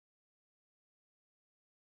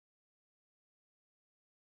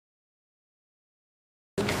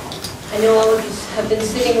I know all of you have been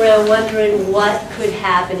sitting around wondering what could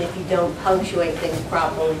happen if you don't punctuate things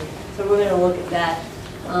properly. So we're going to look at that.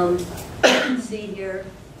 You can see here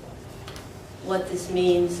what this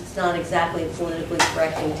means. It's not exactly a politically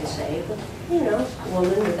correct thing to say, but, you know,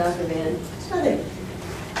 woman without her man, it's nothing.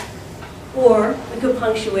 Or we could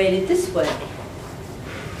punctuate it this way.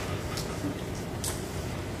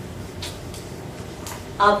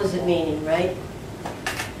 Opposite meaning, right?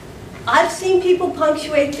 I've seen people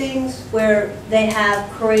punctuate things where they have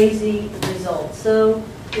crazy results. So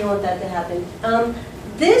you don't want that to happen.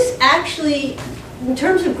 This actually, in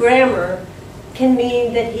terms of grammar, can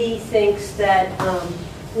mean that he thinks that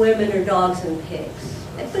women are dogs and pigs.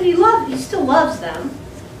 But he still loves them.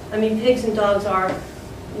 I mean, pigs and dogs are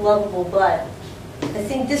lovable, but I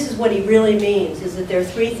think this is what he really means, is that there are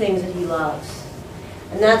three things that he loves.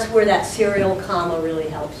 And that's where that serial comma really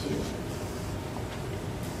helps you.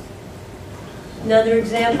 Another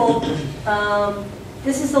example,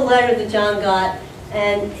 this is the letter that John got,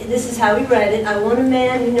 and this is how he read it. I want a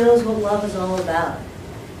man who knows what love is all about.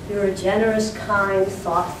 You're a generous, kind,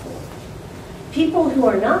 thoughtful. People who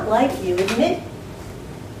are not like you admit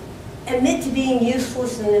to being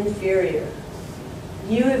useless and inferior.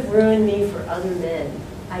 You have ruined me for other men.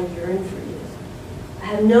 I yearn for you. I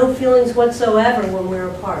have no feelings whatsoever when we're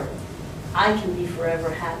apart. I can be forever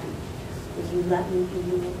happy. Will you let me be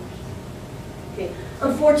yours? Okay.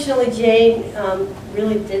 Unfortunately, Jane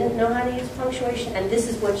really didn't know how to use punctuation, and this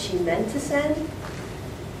is what she meant to send.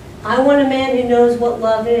 I want a man who knows what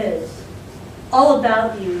love is. All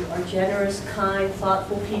about you are generous, kind,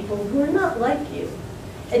 thoughtful people who are not like you.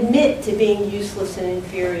 Admit to being useless and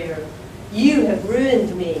inferior. You have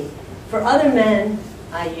ruined me. For other men,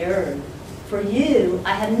 I yearn. For you,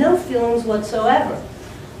 I have no feelings whatsoever.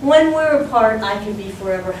 When we're apart, I can be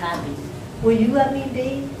forever happy. Will you let me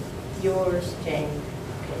be? Yours, Jane.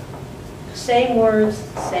 Okay. Same words,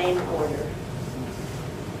 same order.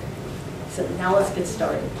 So now let's get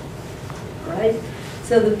started. All right?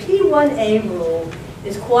 So the P1A rule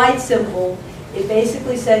is quite simple. It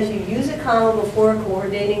basically says you use a comma before a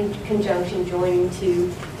coordinating conjunction joining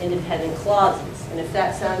two independent clauses. And if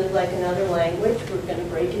that sounded like another language, we're going to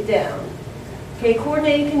break it down. Okay,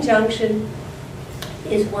 coordinating conjunction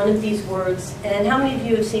is one of these words. And how many of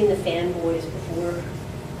you have seen the fanboys before?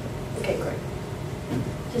 Okay, great.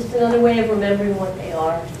 Just another way of remembering what they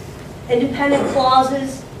are. Independent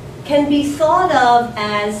clauses can be thought of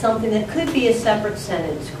as something that could be a separate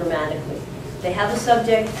sentence grammatically. They have a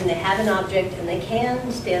subject and they have an object and they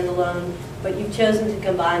can stand alone, but you've chosen to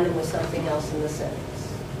combine them with something else in the sentence.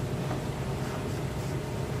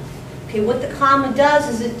 Okay, what the comma does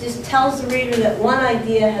is it just tells the reader that one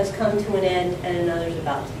idea has come to an end and another's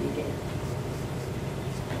about to begin.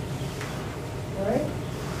 All right?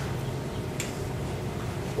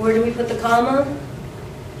 Where do we put the comma?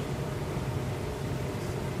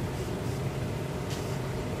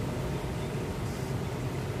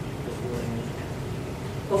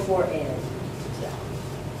 Before and. So,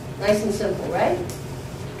 nice and simple, right?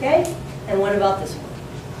 Okay? And what about this one?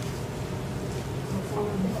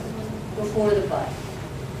 Before the but.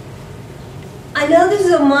 I know this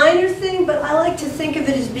is a minor thing, but I like to think of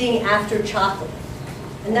it as being after chocolate.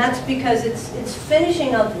 And that's because it's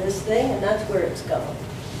finishing up this thing, and that's where it's going.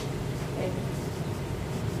 Okay?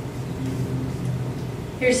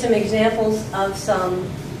 Here's some examples of some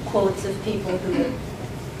quotes of people who have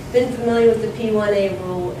been familiar with the P1A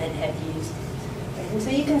rule and have used it. And so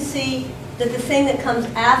you can see that the thing that comes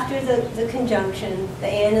after the conjunction, the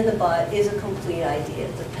and the but, is a complete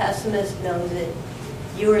idea. The pessimist knows it.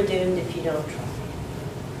 You are doomed if you don't try.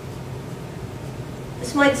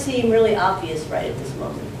 This might seem really obvious right at this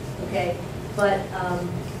moment, okay? But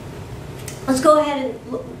let's go ahead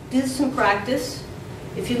and do some practice.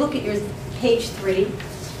 If you look at your page 3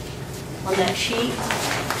 on that sheet,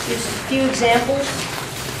 here's a few examples.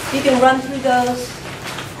 You can run through those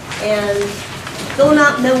and fill them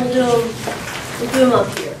out, and then we'll do them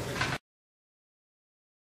up here.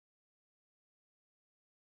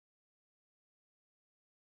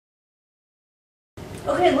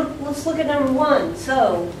 Okay, let's look at number 1.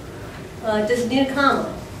 So, does it need a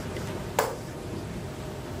comma?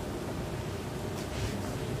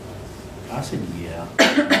 I said yeah.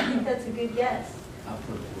 I think that's a good guess. I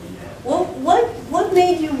put yeah. Well, what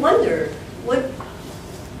made you wonder? What?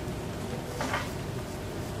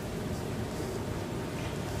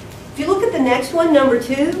 If you look at the next one, number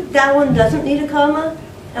 2, that one doesn't need a comma.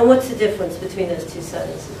 And what's the difference between those two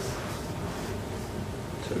sentences?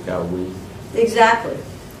 Took out we. Exactly.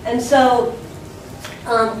 And so,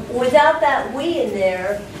 without that we in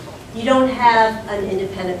there, you don't have an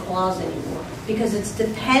independent clause anymore. because it's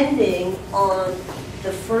depending on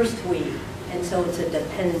the first we, and so it's a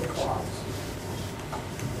dependent clause.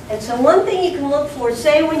 And so one thing you can look for,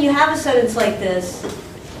 say when you have a sentence like this,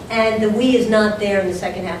 and the we is not there in the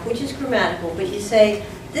second half, which is grammatical, but you say,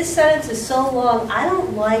 this sentence is so long, I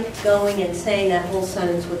don't like going and saying that whole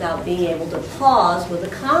sentence without being able to pause with a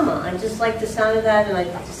comma. I just like the sound of that,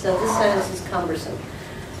 and so this sentence is cumbersome.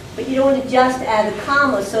 But you don't want to just add a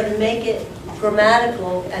comma, so to make it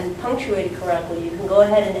grammatical and punctuated correctly, you can go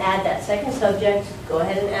ahead and add that second subject, go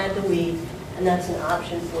ahead and add the we, and that's an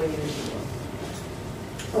option for you as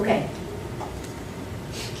well. Okay.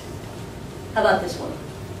 How about this one?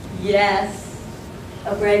 Yes.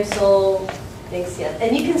 A brave soul thinks yes.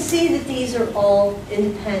 And you can see that these are all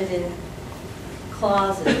independent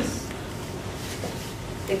clauses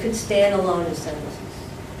that could stand alone as sentences.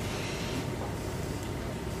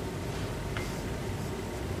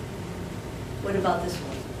 What about this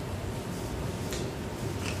one?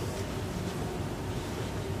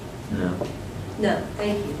 No. No,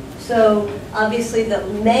 thank you. So obviously the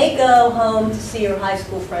may go home to see her high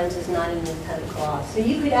school friends is not an independent clause. So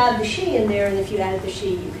you could add the she in there, and if you added the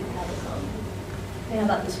she, you could have a comma. Okay, how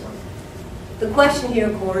about this one? The question here,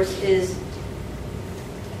 of course, is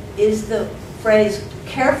the phrase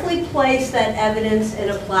carefully place that evidence in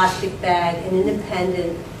a plastic bag an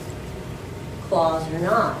independent clause or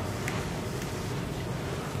not?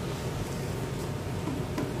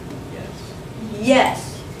 Yes. Yes.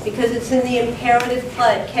 Because it's in the imperative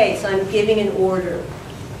case, I'm giving an order.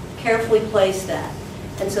 Carefully place that.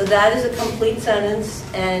 And so that is a complete sentence,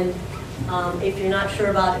 and if you're not sure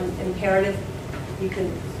about imperative, you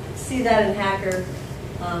can see that in Hacker.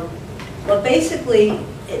 But basically,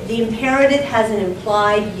 the imperative has an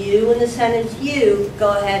implied you in the sentence. You, go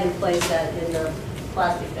ahead and place that in the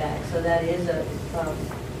plastic bag. So that is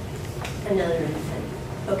another independent.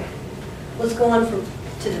 Okay. Let's go on to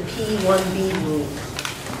the P1B rule.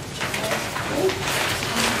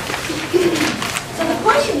 So the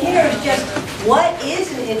question here is just, what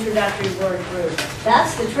is an introductory word group?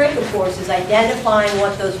 That's the trick, of course, is identifying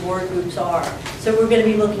what those word groups are. So we're going to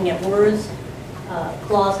be looking at words,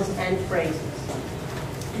 clauses, and phrases.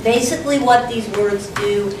 Basically what these words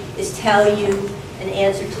do is tell you an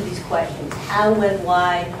answer to these questions. How, when,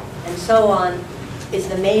 why, and so on is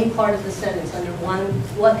the main part of the sentence. Under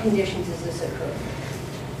what conditions does this occur?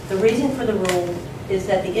 The reason for the rule is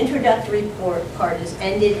that the introductory part is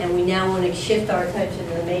ended, and we now want to shift our attention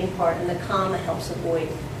to the main part, and the comma helps avoid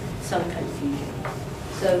some confusion.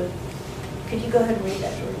 So, could you go ahead and read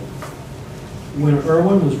that, Jordan? When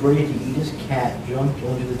Irwin was ready to eat his cat, jumped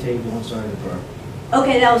onto the table inside the car.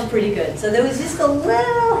 Okay, that was pretty good. So there was just a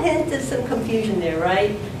little hint of some confusion there,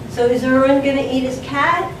 right? So is Irwin going to eat his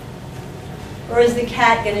cat? Or is the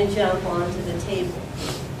cat going to jump onto the table?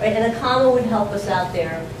 Right, and a comma would help us out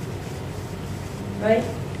there. Right?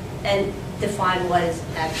 And define what is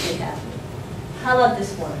actually happening. How about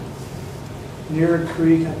this one? Near a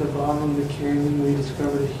creek at the bottom of the canyon, we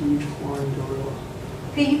discovered a huge flying gorilla.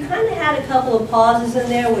 Okay, you kind of had a couple of pauses in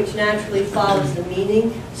there, which naturally follows the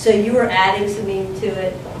meaning. So you were adding some meaning to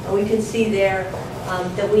it. And we can see there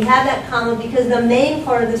that we have that comma because the main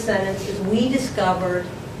part of the sentence is we discovered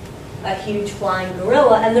a huge flying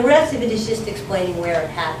gorilla, and the rest of it is just explaining where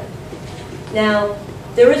it happened. Now,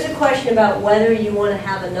 there is a question about whether you want to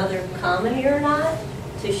have another comma here or not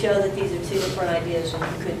to show that these are two different ideas, and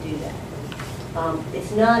you could do that.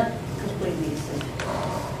 It's not completely essential.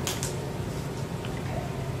 Okay.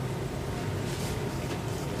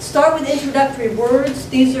 Start with introductory words.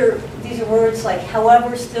 These are words like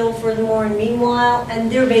however, still, furthermore, and meanwhile,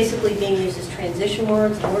 and they're basically being used as transition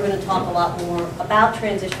words, and we're going to talk a lot more about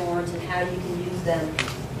transition words and how you can use them.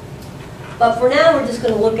 But for now, we're just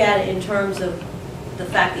going to look at it in terms of the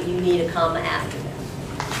fact that you need a comma after them.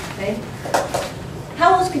 Okay?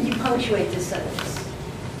 How else could you punctuate this sentence?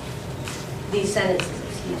 These sentences,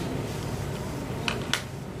 excuse me.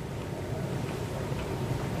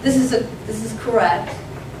 This is correct.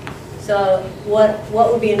 So what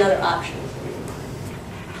would be another option?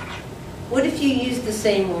 What if you use the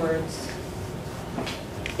same words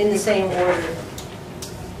in the same order?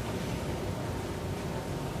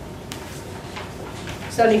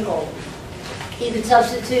 Semicolon. You could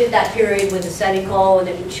substitute that period with a semicolon, and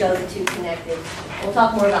it would show the two connected. We'll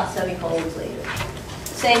talk more about semicolons later.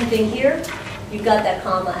 Same thing here. You've got that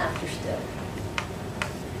comma after still.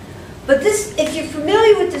 But this, if you're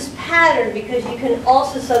familiar with this pattern, because you can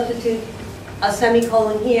also substitute a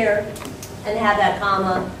semicolon here and have that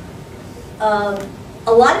comma.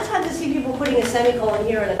 A lot of times I see people putting a semicolon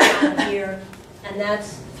here and a comma here, and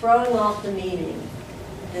that's throwing off the meaning.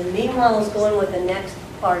 The meanwhile is going with the next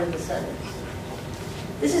part of the sentence.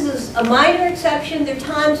 This is a minor exception. There are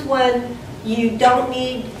times when you don't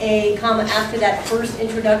need a comma after that first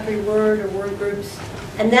introductory word or word groups,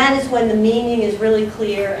 and that is when the meaning is really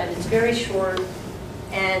clear and it's very short.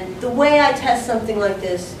 And the way I test something like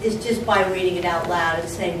this is just by reading it out loud and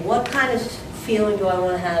saying, what kind of feeling do I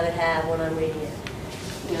want to have it have when I'm reading it?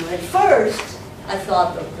 You know, at first, I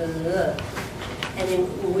thought, and in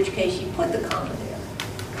which case you put the comma there.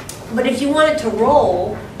 But if you want it to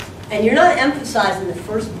roll, and you're not emphasizing the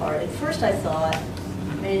first part, at first I thought,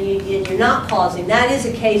 and you're not pausing, that is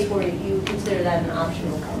a case where you consider that an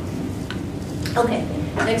optional comma. Okay,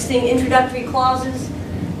 next thing, introductory clauses.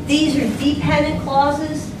 These are dependent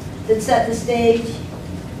clauses that set the stage,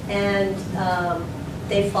 and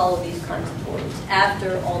they follow these kinds of words.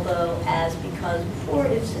 After, although, as, because, before,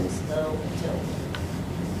 if, since, though, until.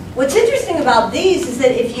 What's interesting about these is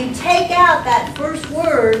that if you take out that first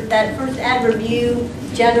word, that first adverb, you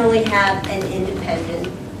generally have an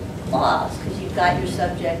independent clause, because you've got your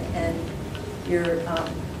subject and your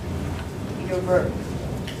verb.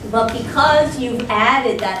 But because you've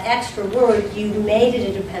added that extra word, you've made it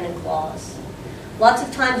a dependent clause. Lots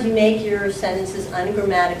of times you make your sentences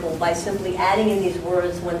ungrammatical by simply adding in these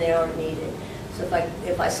words when they aren't needed. So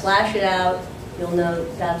if I slash it out, you'll know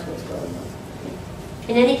that's what's going on.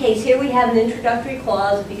 In any case, here we have an introductory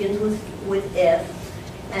clause. It begins with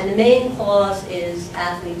if, and the main clause is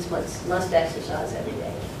athletes must exercise every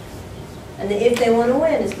day. And the if they want to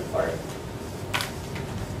win is the part,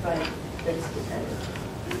 right, that's dependent.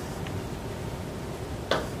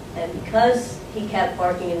 And because he kept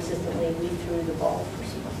barking insistently, we threw the ball for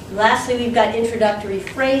some. Lastly, we've got introductory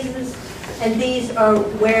phrases, and these are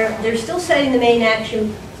where they're still setting the main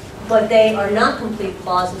action, but they are not complete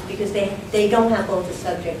clauses because they don't have both a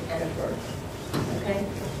subject and a verb. Okay?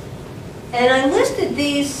 And I listed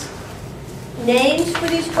these names for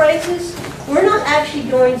these phrases. We're not actually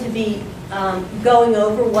going to be going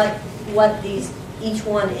over what each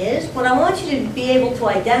one is. What I want you to be able to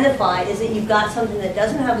identify is that you've got something that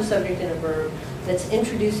doesn't have a subject and a verb, that's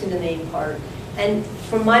introducing the main part. And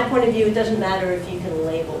from my point of view, it doesn't matter if you can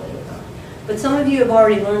label it or not. But some of you have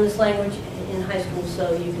already learned this language in high school,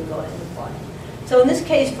 so you can go ahead and apply it. So in this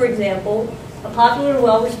case, for example, a popular,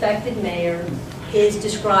 well-respected mayor is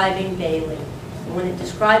describing Bailey. And when it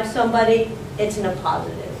describes somebody, it's in a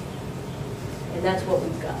positive. And that's what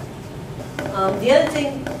we've got. The other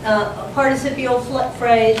thing, a participial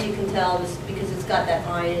phrase, you can tell this because it's got that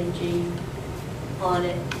ing on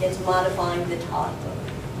it. It's modifying the toddler.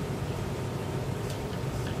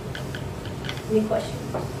 Any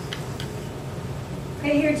questions?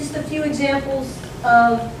 Okay, here are just a few examples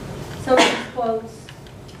of some of these quotes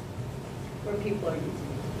where people are using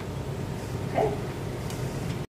it. Okay?